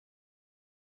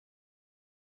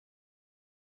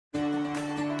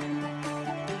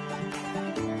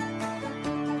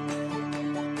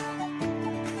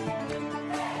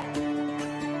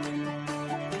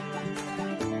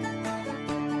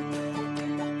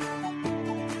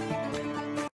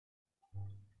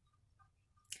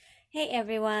Hey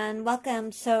everyone,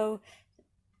 welcome. So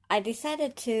I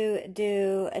decided to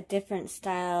do a different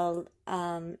style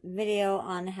video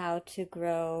on how to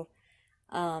grow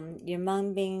your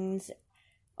mung beans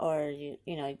or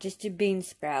just your bean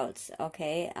sprouts,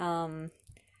 okay?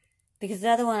 Because the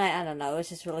other one I don't know, it was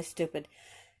just really stupid.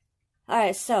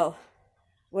 Alright, so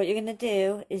what you're gonna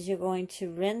do is you're going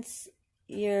to rinse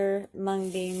your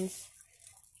mung beans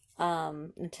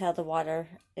until the water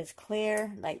is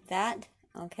clear, like that.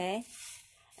 Okay,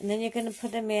 and then you're going to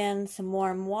put them in some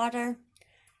warm water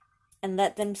and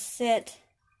let them sit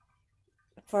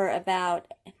for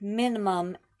about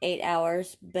minimum 8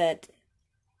 hours, but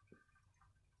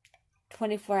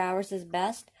 24 hours is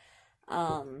best.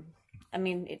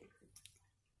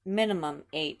 Minimum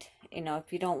 8.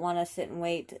 If you don't want to sit and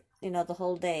wait, the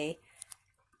whole day,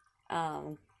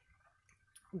 do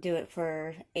it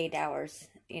for 8 hours,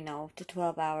 to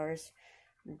 12 hours,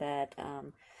 but,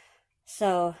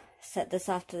 so set this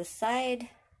off to the side,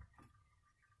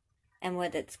 and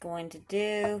what it's going to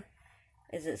do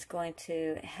is it's going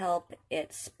to help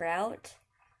it sprout.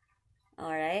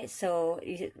 Alright, so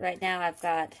right now I've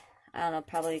got, I don't know,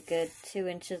 probably a good 2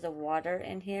 inches of water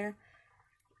in here.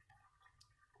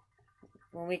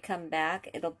 When we come back,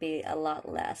 it'll be a lot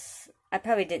less. I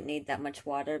probably didn't need that much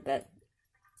water, but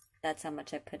that's how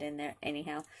much I put in there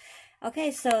anyhow.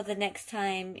 Okay, so the next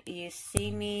time you see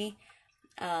me,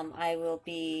 I will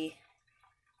be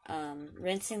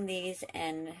rinsing these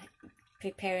and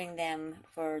preparing them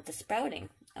for the sprouting.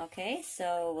 Okay,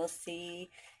 so we'll see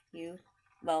you,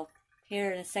 well,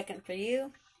 here in a second for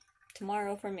you,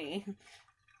 tomorrow for me.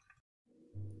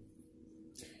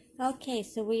 Okay,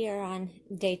 so we are on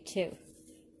day 2.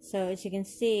 So as you can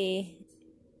see,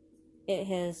 it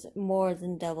has more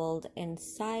than doubled in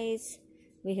size.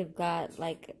 We have got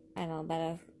like, I don't know, about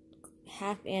a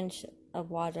 ½ inch of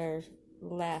water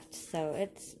left, so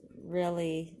it's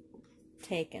really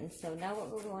taken. So now what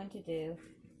we're going to do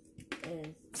is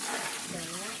strain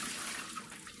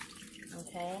it.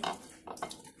 Okay.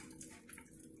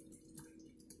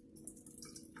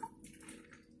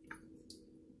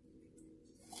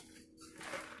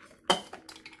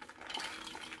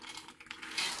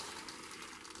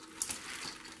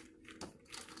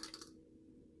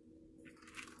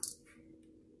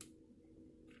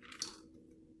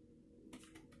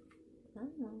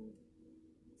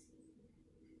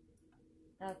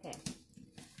 Okay.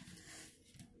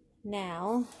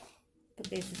 Now, put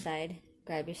these aside.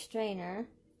 Grab your strainer.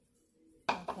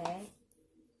 Okay.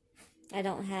 I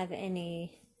don't have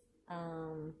any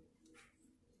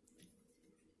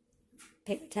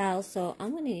paper towels, so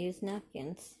I'm going to use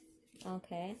napkins.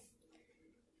 Okay.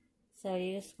 So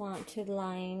you just want to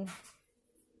line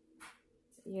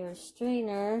your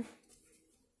strainer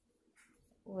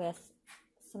with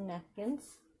some napkins.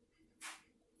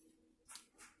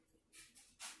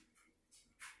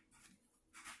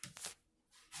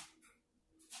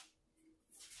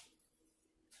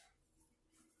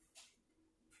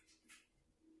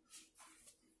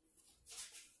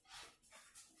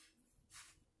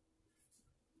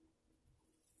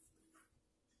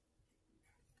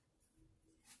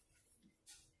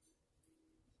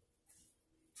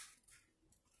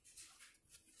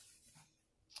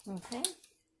 Okay,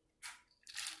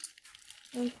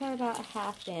 and pour about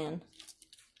half in.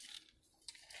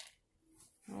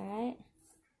 Alright,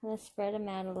 I'm going to spread them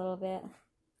out a little bit.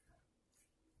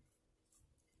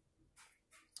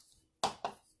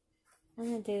 I'm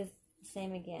going to do the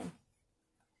same again.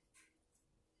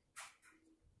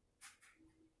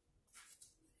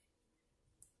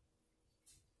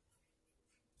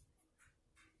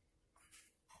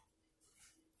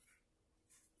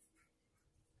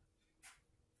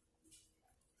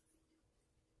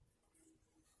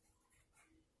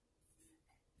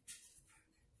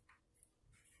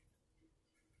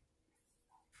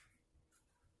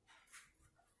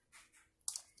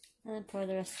 And then pour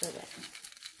the rest of it.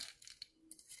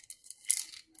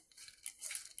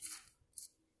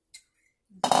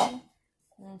 Okay,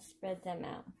 and then spread them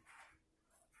out.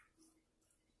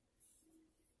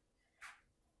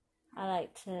 I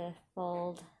like to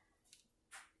fold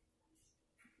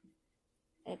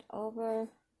it over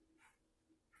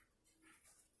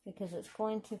because it's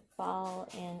going to fall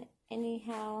in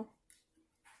anyhow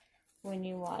when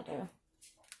you water.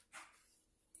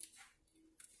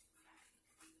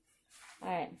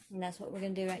 Alright, and that's what we're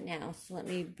going to do right now. So let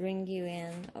me bring you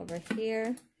in over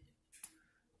here.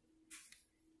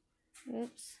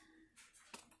 Oops.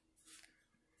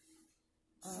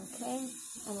 Okay,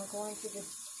 and we're going to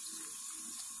just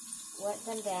wet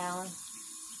them down.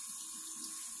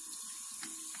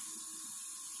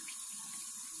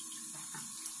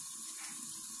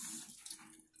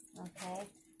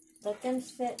 let them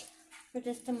sit for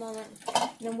just a moment.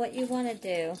 Then what you want to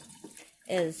do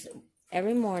is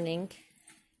every morning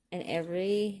and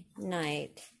every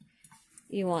night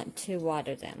you want to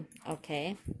water them,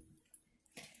 okay?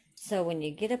 So when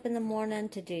you get up in the morning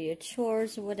to do your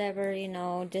chores or whatever, you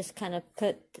know, just kind of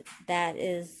put that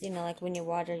is, you know, like when you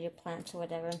water your plants or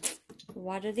whatever,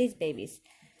 water these babies,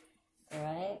 all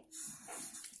right?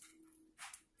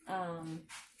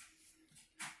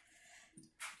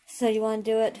 So you want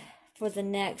to do it for the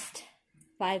next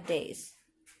 5 days,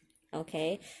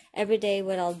 okay? Every day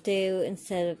what I'll do,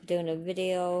 instead of doing a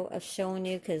video of showing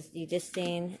you, because you just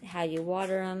seen how you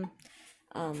water them,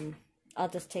 I'll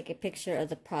just take a picture of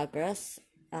the progress,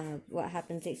 what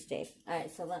happens each day. Alright,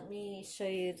 so let me show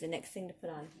you the next thing to put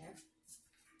on here.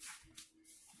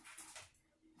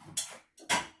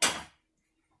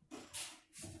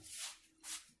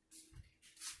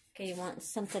 Okay, you want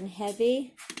something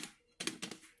heavy.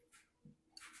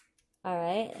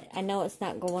 Alright, I know it's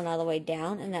not going all the way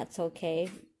down, and that's okay.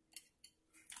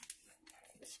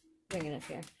 Let's bring it up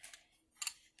here.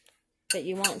 But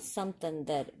you want something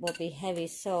that will be heavy,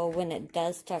 so when it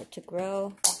does start to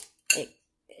grow,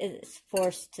 it's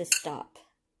forced to stop,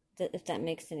 if that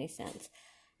makes any sense.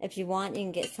 If you want, you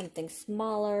can get something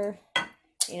smaller,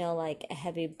 you know, like a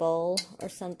heavy bowl or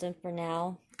something for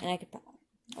now. And I could,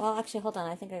 well, actually, hold on,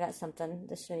 I think I got something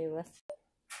to show you with.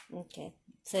 Okay,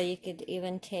 so you could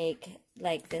even take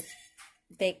like this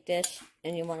bake dish,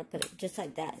 and you want to put it just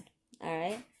like that,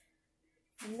 alright?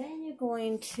 And then you're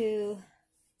going to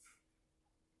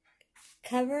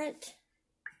cover it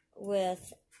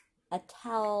with a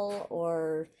towel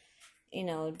or, you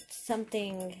know,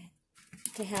 something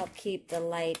to help keep the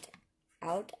light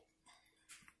out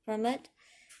from it,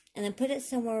 and then put it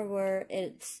somewhere where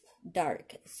it's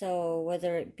dark. So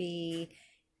whether it be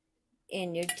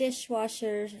in your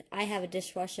dishwasher, I have a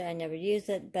dishwasher, I never use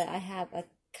it, but I have a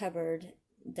cupboard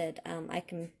that I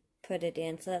can put it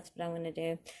in, so that's what I'm going to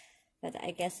do. But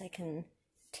I guess I can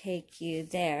take you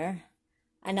there.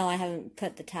 I know I haven't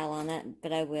put the towel on it,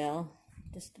 but I will.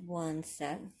 Just one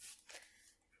sec.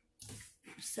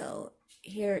 So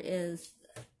here is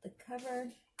the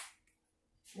cupboard.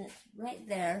 And it's right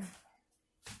there.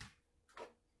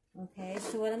 Okay,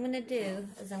 so what I'm going to do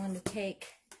is I'm going to take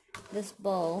this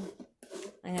bowl.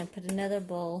 I'm going to put another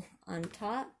bowl on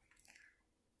top.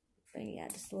 Bring it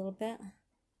out just a little bit.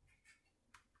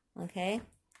 Okay.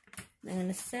 I'm going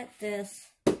to set this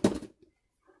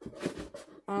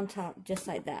on top just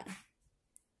like that.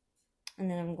 And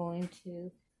then I'm going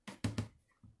to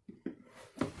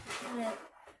put it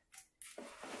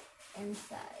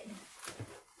inside.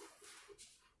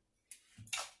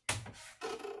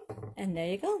 And there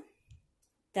you go.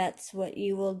 That's what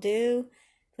you will do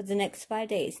for the next 5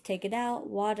 days. Take it out,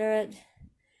 water it.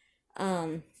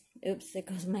 Oops, there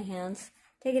goes my hands.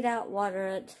 Take it out, water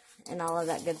it, and all of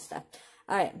that good stuff.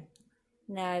 Alright,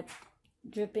 now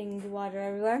dripping the water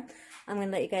everywhere. I'm going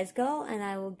to let you guys go, and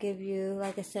I will give you,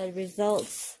 like I said,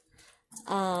 results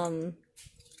and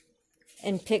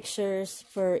pictures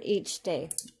for each day.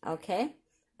 Okay?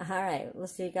 Alright, we'll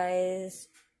see you guys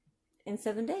in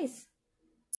 7 days.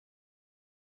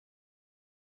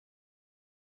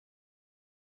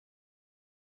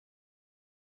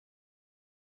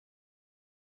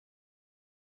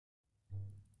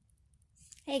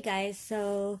 Hey guys,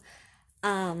 so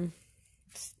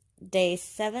day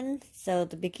 7, so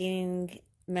the beginning,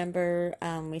 remember,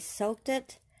 we soaked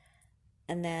it,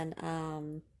 and then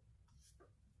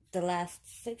the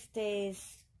last 6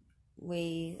 days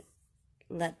we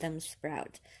let them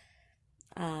sprout.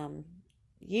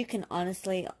 You can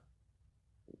honestly,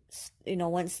 you know,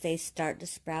 once they start to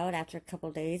sprout after a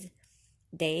couple days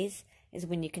is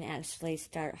when you can actually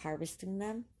start harvesting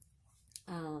them.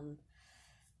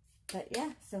 But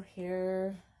yeah, so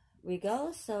here we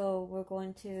go. So we're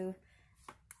going to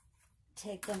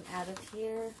take them out of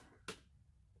here.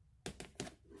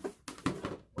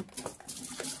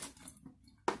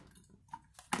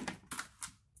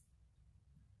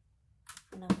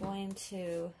 And I'm going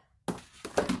to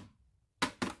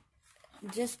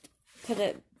just put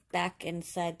it back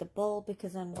inside the bowl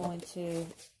because I'm going to,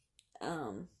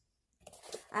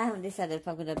 I haven't decided if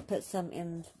I'm going to put some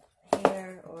in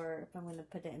here or if I'm going to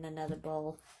put it in another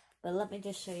bowl. But let me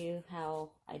just show you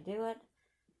how I do it.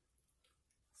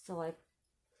 So I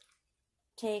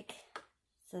take,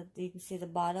 so you can see the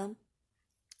bottom,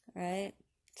 right?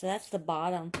 So that's the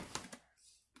bottom.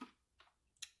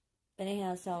 But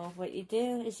anyhow, so what you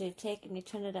do is you take and you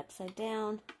turn it upside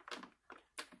down.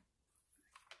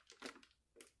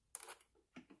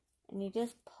 And you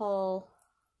just pull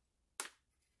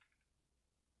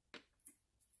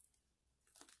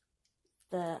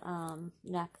the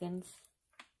napkins.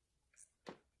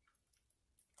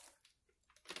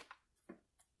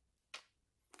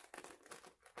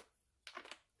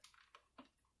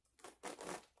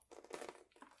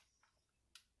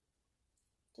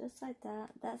 Just like that.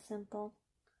 That simple.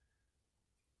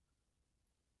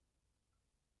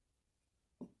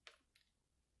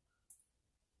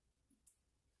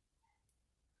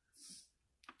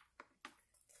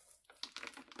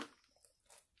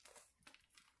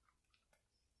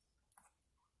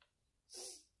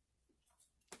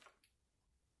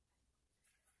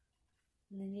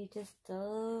 And then you just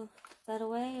throw that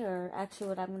away, or actually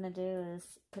what I'm going to do is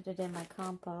put it in my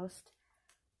compost.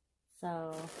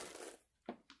 So,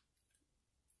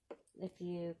 if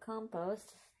you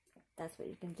compost, that's what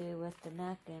you can do with the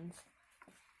napkins.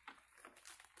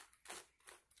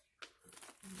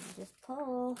 And you just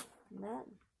pull, and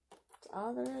that's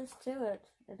all there is to it.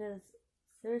 It is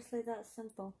seriously that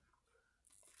simple.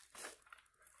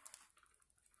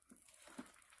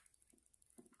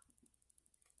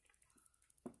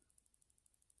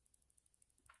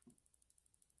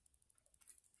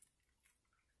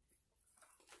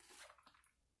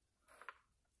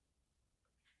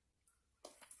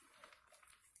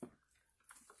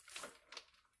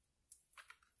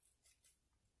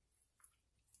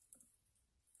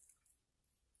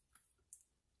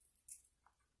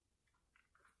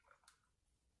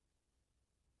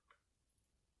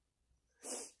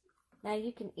 Now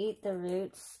you can eat the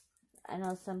roots. I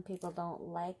know some people don't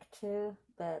like to,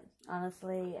 but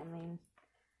honestly, I mean,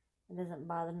 it doesn't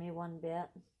bother me one bit.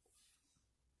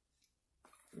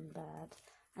 But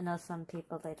I know some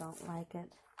people, they don't like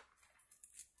it.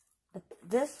 But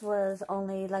this was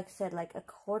only, like I said, like a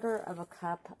quarter of a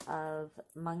cup of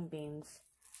mung beans.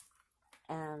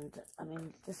 And, I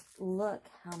mean, just look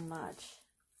how much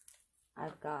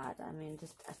I've got. I mean,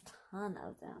 just a ton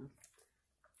of them.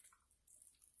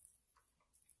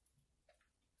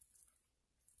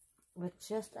 With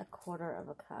just a quarter of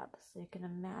a cup. So you can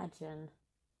imagine,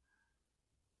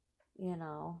 you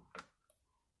know.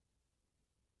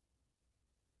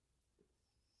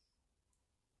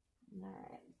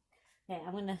 Alright. Okay,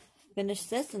 I'm going to finish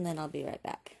this and then I'll be right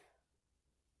back.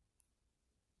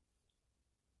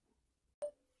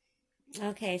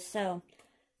 Okay, so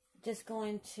just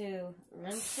going to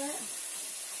rinse it.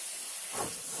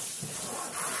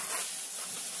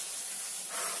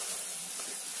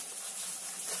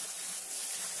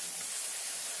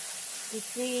 You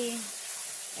see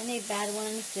any bad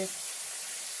ones, just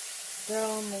throw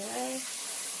them away.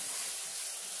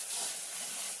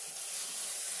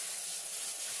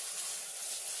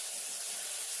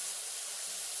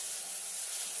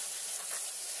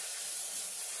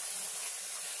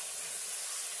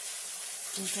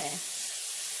 Okay.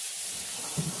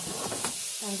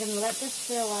 I'm going to let this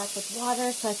fill up with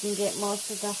water so I can get most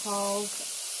of the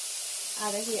hulls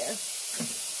out of here.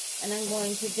 And I'm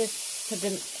going to just put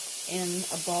them in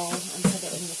a bowl and put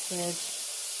it in the fridge.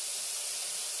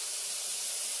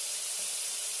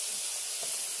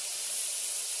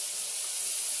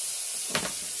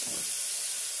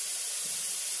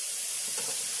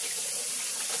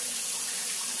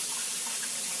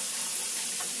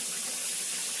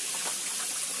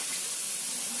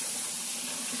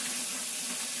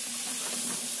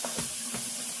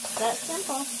 That's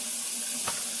simple.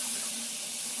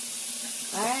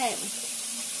 Alright.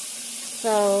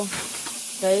 So,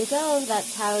 there you go.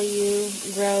 That's how you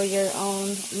grow your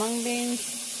own mung beans.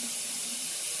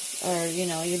 Or, you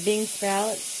know, your bean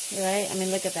sprouts, right? I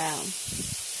mean, look at that.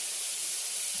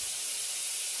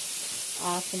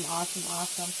 Awesome, awesome,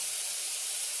 awesome.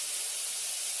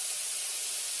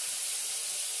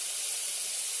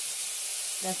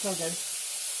 That's so good.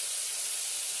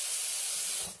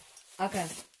 Okay.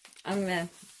 I'm going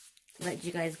to let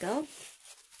you guys go.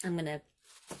 I'm going to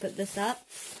put this up.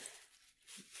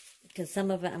 Because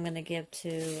some of it I'm going to give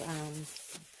to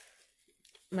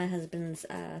my husband's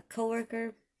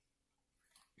coworker.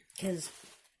 Because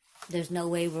there's no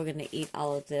way we're going to eat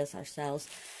all of this ourselves.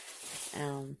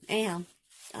 Anyhow,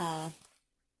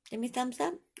 give me a thumbs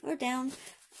up or down.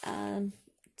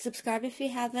 Subscribe if you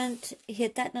haven't.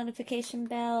 Hit that notification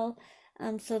bell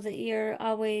so that you're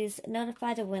always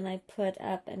notified of when I put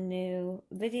up a new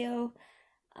video.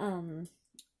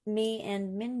 Me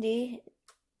and Mindy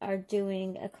are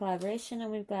doing a collaboration,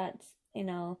 and we've got, you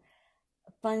know,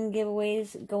 fun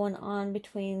giveaways going on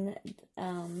between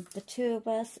the two of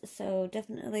us. So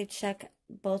definitely check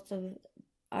both of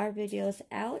our videos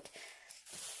out.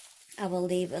 I will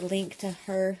leave a link to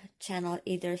her channel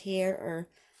either here or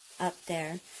up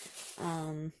there.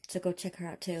 So go check her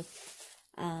out too.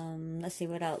 Let's see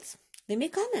what else. Leave me a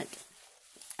comment.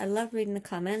 I love reading the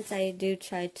comments. I do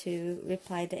try to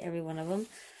reply to every one of them.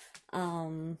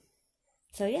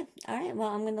 So yeah, alright, well,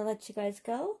 I'm going to let you guys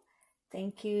go.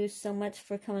 Thank you so much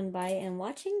for coming by and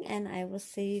watching, and I will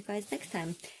see you guys next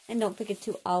time. And don't forget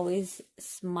to always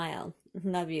smile.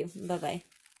 Love you. Bye-bye.